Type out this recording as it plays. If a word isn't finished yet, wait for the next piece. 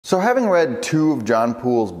So having read 2 of John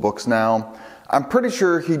Poole's books now, I'm pretty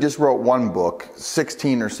sure he just wrote one book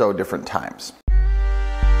 16 or so different times.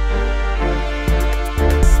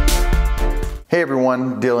 Hey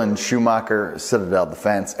everyone, Dylan Schumacher, Citadel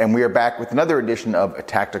Defense, and we are back with another edition of a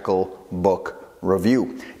tactical book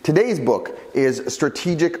review. Today's book is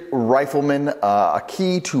Strategic Rifleman, A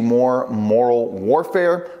Key to More Moral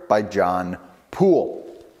Warfare by John Poole.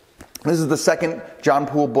 This is the second John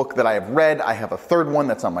Poole book that I have read. I have a third one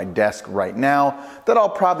that's on my desk right now that I'll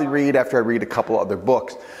probably read after I read a couple other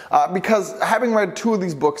books. Because having read 2 of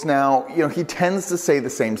these books now, he tends to say the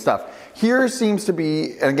same stuff. Here seems to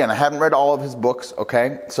be, and again, I haven't read all of his books,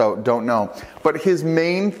 okay, so don't know. But his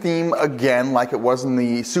main theme, again, like it was in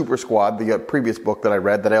the Super Squad, the previous book that I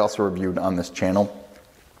read that I also reviewed on this channel,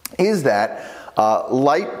 is that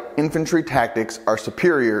light infantry tactics are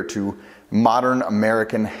superior to modern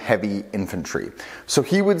American heavy infantry. So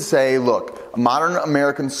he would say, look, modern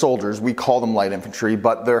American soldiers, we call them light infantry,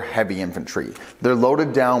 but they're heavy infantry. They're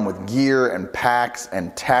loaded down with gear and packs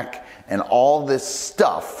and tech and all this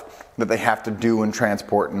stuff that they have to do and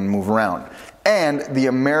transport and move around. And the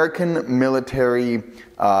American military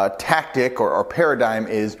tactic or paradigm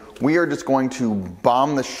is we are just going to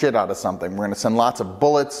bomb the shit out of something. We're going to send lots of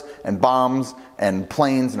bullets and bombs and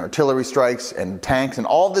planes and artillery strikes and tanks and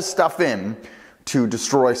all this stuff in to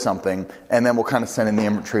destroy something, and then we'll kind of send in the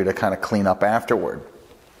infantry to kind of clean up afterward.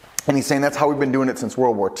 And he's saying that's how we've been doing it since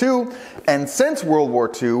World War II, and since World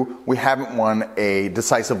War II, we haven't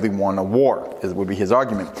decisively won a war, would be his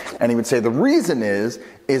argument. And he would say the reason is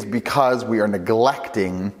because we are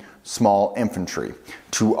neglecting small infantry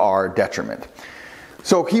to our detriment.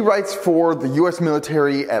 So he writes for the U.S.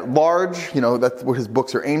 military at large, that's what his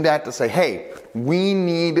books are aimed at, to say, hey, we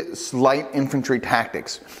need light infantry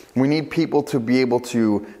tactics. We need people to be able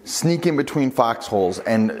to sneak in between foxholes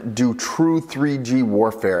and do true 3G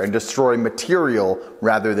warfare and destroy material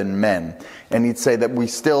rather than men. And he'd say that we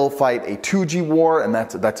still fight a 2G war, and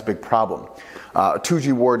that's a big problem.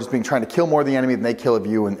 2G war just trying to kill more of the enemy than they kill of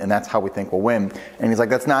you, and that's how we think we'll win. And he's like,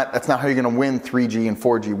 that's not how you're going to win 3G and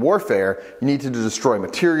 4G warfare. You need to destroy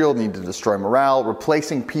material, you need to destroy morale.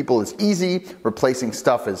 Replacing people is easy, replacing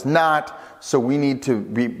stuff is not. So we need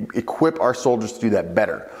to equip our soldiers to do that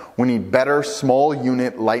better. We need better small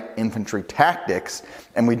unit light infantry tactics,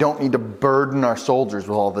 and we don't need to burden our soldiers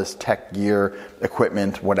with all this tech gear,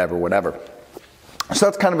 equipment, whatever. So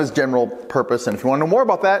that's kind of his general purpose, and if you want to know more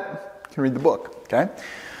about that, you can read the book, okay?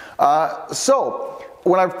 So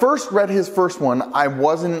when I first read his first one, I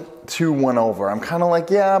wasn't too won over. I'm kind of like,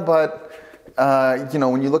 yeah, but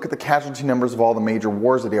when you look at the casualty numbers of all the major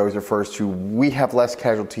wars that he always refers to, we have less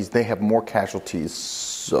casualties, they have more casualties.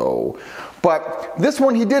 So, but this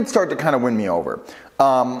one he did start to kind of win me over.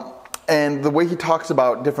 And the way he talks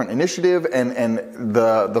about different initiative and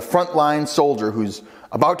the frontline soldier who's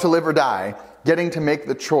about to live or die, getting to make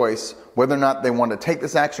the choice whether or not they want to take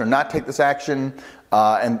this action or not take this action,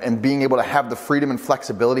 and being able to have the freedom and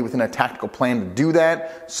flexibility within a tactical plan to do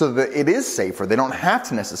that so that it is safer. They don't have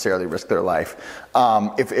to necessarily risk their life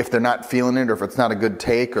if they're not feeling it, or if it's not a good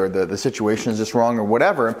take, or the situation is just wrong, or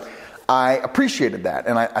whatever. I appreciated that,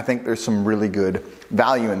 and I think there's some really good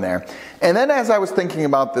value in there. And then as I was thinking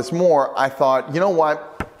about this more, I thought, you know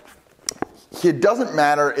what? It doesn't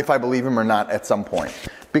matter if I believe him or not at some point,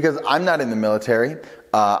 because I'm not in the military.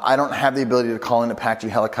 I don't have the ability to call in Apache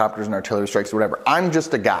helicopters and artillery strikes or whatever. I'm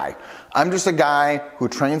just a guy. I'm just a guy who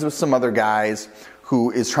trains with some other guys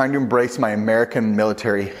who is trying to embrace my American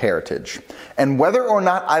military heritage. And whether or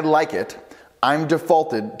not I like it, I'm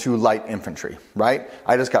defaulted to light infantry, right?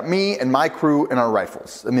 I just got me and my crew and our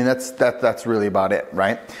rifles. I mean, that's really about it,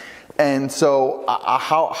 right? And so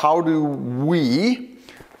how do we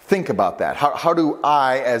think about that? How do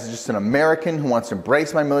I, as just an American who wants to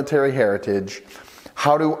embrace my military heritage,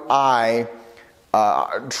 how do I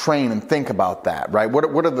train and think about that, right? What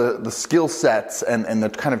are the skill sets and the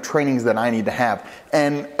kind of trainings that I need to have?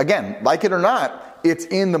 And again, like it or not, it's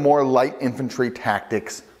in the more light infantry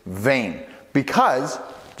tactics vein, because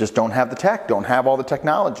just don't have the tech, don't have all the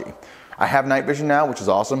technology. I have night vision now, which is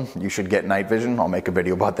awesome. You should get night vision. I'll make a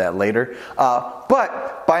video about that later.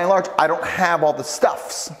 But by and large, I don't have all the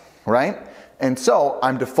stuffs, right? And so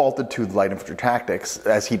I'm defaulted to the light infantry tactics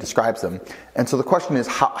as he describes them. And so the question is,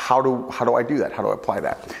 how do I do that? How do I apply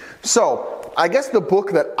that? So I guess the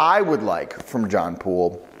book that I would like from John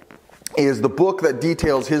Poole is the book that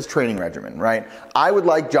details his training regimen, right? I would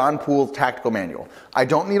like John Poole's tactical manual. I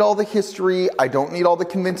don't need all the history. I don't need all the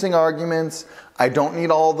convincing arguments. I don't need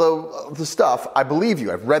all the stuff. I believe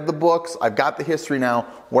you. I've read the books. I've got the history now.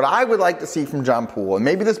 What I would like to see from John Poole, and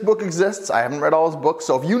maybe this book exists. I haven't read all his books,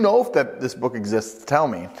 so if you know if this book exists, tell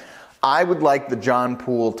me. I would like the John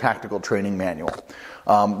Poole Tactical Training Manual.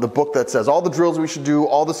 The book that says all the drills we should do,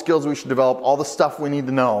 all the skills we should develop, all the stuff we need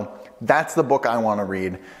to know. That's the book I want to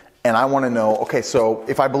read. And I want to know, okay, so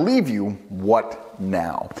if I believe you, what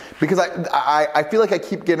now? Because I feel like I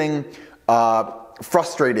keep getting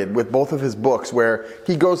frustrated with both of his books where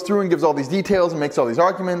he goes through and gives all these details and makes all these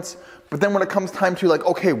arguments, but then when it comes time to like,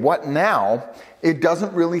 okay, what now? It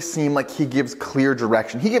doesn't really seem like he gives clear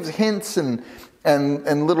direction. He gives hints and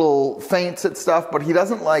little feints at stuff, but he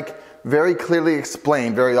doesn't like very clearly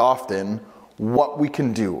explain very often what we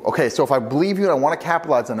can do. Okay, so if I believe you and I want to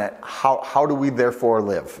capitalize on that, how do we therefore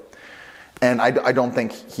live? And I don't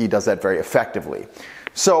think he does that very effectively.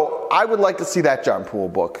 So I would like to see that John Poole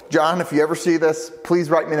book. John, if you ever see this, please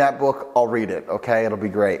write me that book. I'll read it, okay? It'll be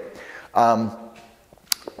great. All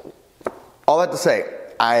that to say,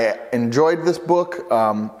 I enjoyed this book.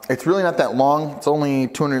 It's really not that long. It's only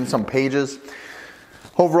 200 and some pages.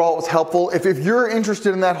 Overall, it was helpful. If you're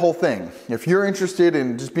interested in that whole thing, if you're interested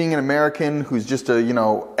in just being an American who's just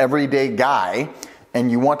a, everyday guy, and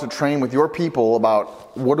you want to train with your people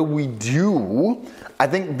about what do we do, I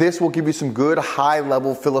think this will give you some good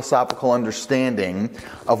high-level philosophical understanding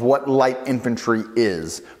of what light infantry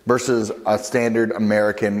is versus a standard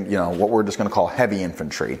American, what we're just going to call heavy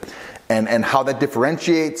infantry, and how that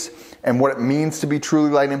differentiates and what it means to be truly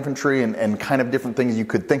light infantry and kind of different things you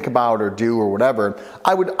could think about or do or whatever.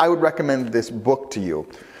 I would recommend this book to you.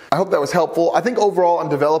 I hope that was helpful. I think overall I'm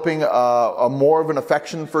developing a more of an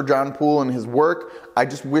affection for John Poole and his work. I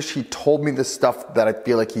just wish he told me this stuff that I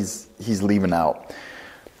feel like he's leaving out.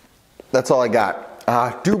 That's all I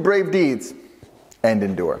got. Do brave deeds and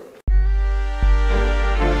endure.